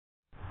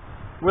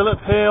Will it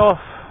pay off,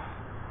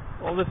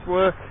 all this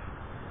work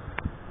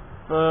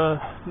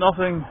for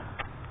nothing,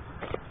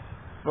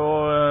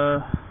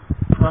 for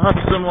perhaps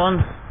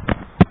someone?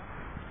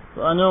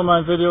 But I know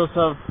my videos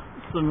have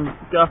some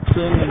gaps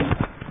in and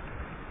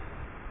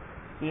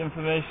the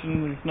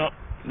information is not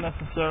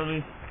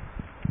necessarily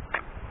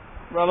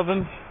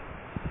relevant,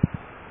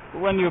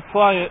 but when you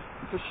apply it,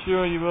 for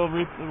sure you will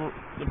reap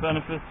the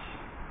benefits.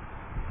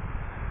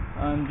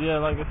 And yeah,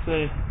 like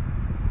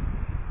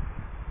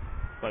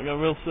I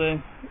will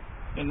say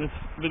in this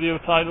video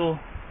title,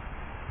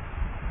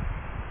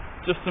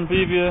 Justin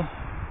Bieber,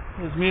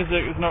 his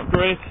music is not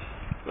great,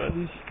 but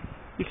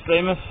he's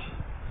famous.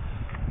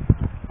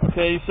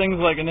 Okay, he sings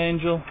like an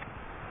angel,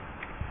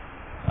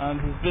 and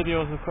his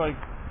videos are quite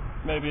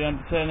maybe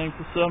entertaining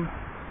to some.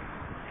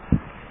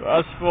 But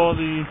as for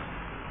the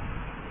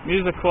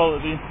music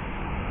quality,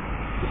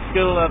 the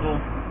skill level,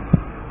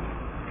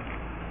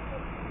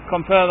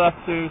 compare that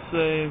to,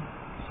 say,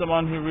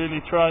 someone who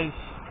really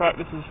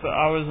practices for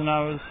hours and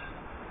hours.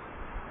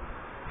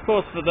 Of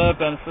course, for their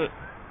benefit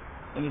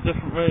in a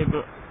different way,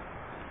 but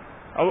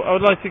I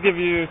would like to give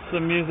you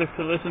some music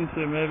to listen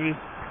to. Maybe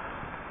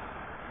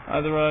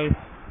either I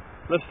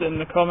list it in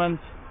the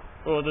comments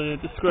or the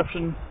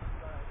description.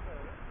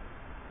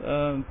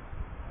 And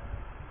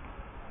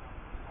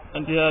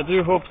yeah, I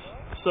do hope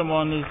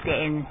someone is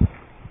getting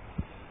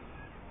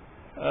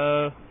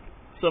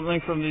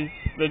something from these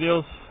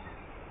videos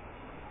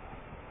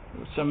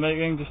which I'm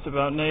making just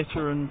about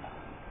nature and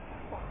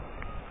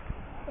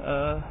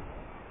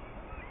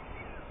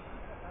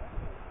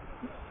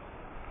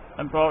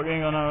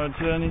embarking on our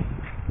journey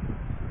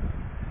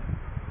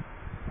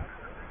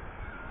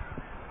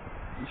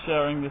and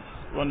sharing this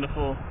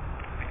wonderful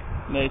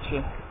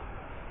nature.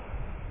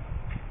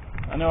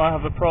 I know I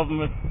have a problem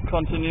with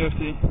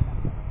continuity,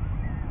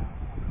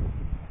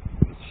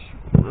 which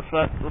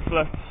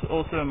reflects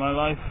also in my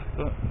life,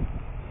 but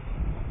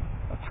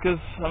that's because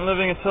I'm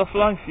living a tough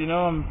life, you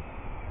know. I'm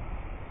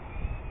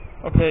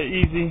okay,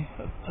 easy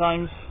at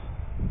times,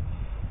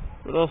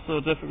 but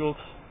also difficult.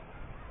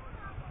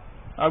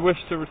 I wish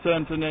to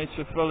return to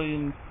nature fully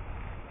and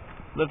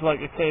live like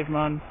a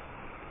caveman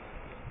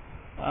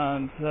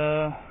and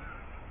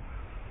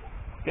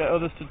get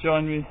others to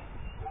join me.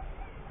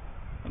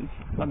 And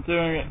I'm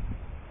doing it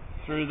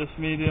through this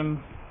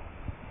medium.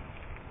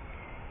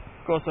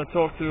 Of course, I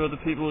talk to other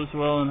people as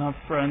well and have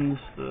friends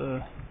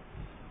that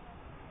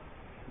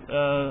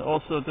are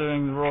also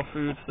doing the raw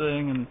food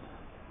thing.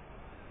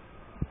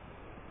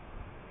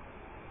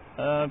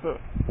 And but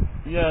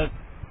yeah,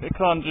 it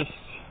can't just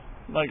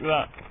like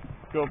that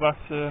go back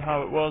to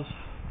how it was.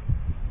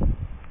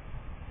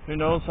 Who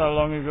knows how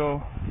long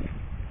ago?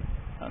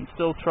 And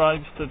still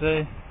tribes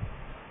today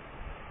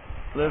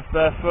live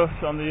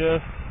barefoot on the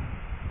earth,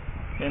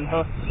 in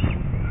huts,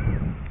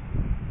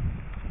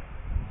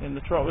 in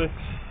the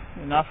tropics,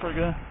 in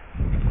Africa,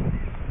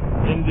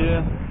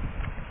 India,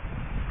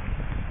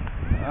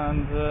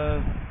 and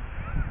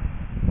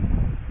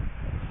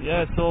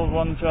yeah, it's all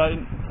one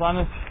giant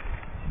planet,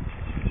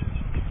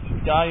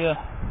 Gaia,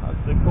 as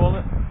they call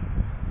it.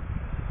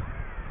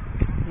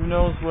 Who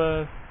knows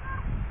where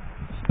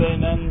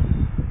Spain ends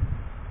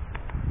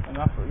and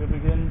Africa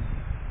begins,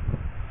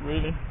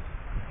 really?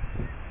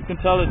 You can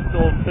tell it's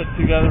all fit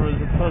together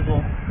as a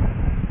puzzle,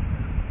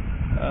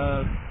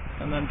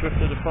 and then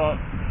drifted apart.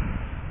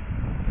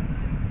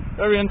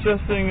 Very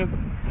interesting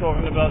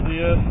talking about the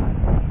Earth.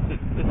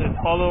 Is it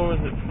hollow?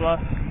 Is it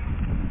flat?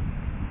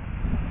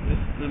 Is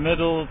the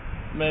middle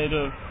made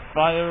of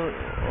fire,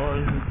 or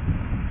is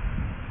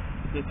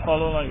it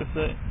hollow, like I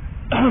say?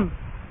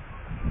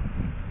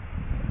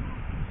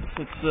 If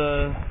it's,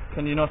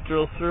 can you not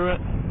drill through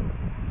it?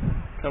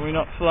 Can we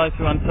not fly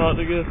to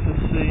Antarctica to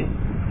see?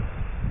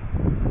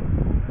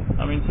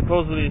 I mean,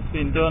 supposedly it's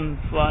been done,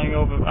 flying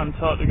over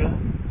Antarctica,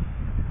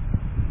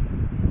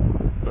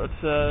 but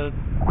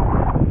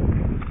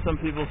some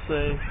people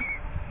say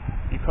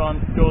you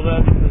can't go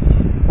there because,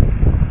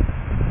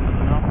 I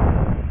don't know,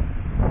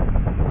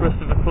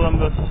 Christopher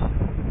Columbus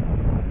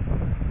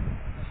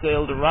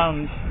sailed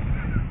around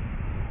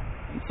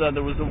and said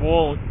there was a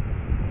wall.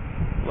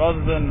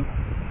 Rather than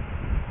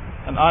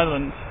an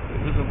island,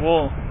 it was a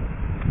wall.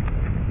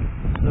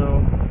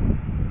 So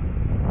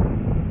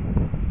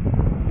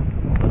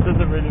does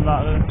it really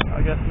matter?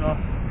 I guess not.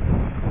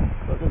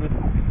 Look at this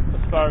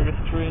asparagus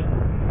tree.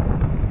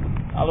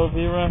 Aloe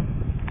vera,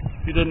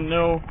 if you didn't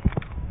know,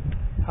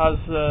 has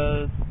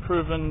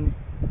proven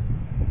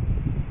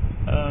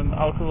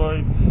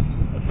alkaloid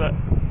effect,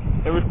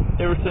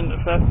 irritant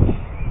effects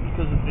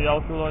because of the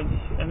alkaloids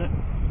in it.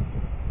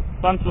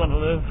 Plants want to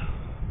live,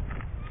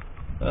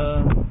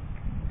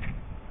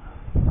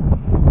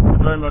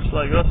 very much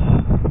like us,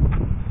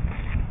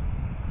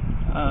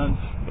 and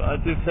I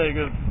do take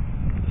a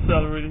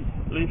celery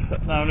leaf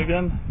now and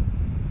again,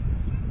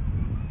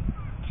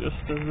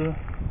 just as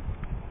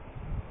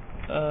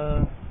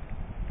a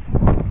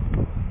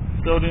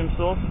sodium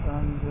source,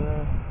 and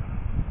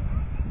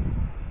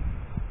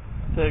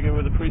take it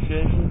with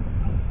appreciation.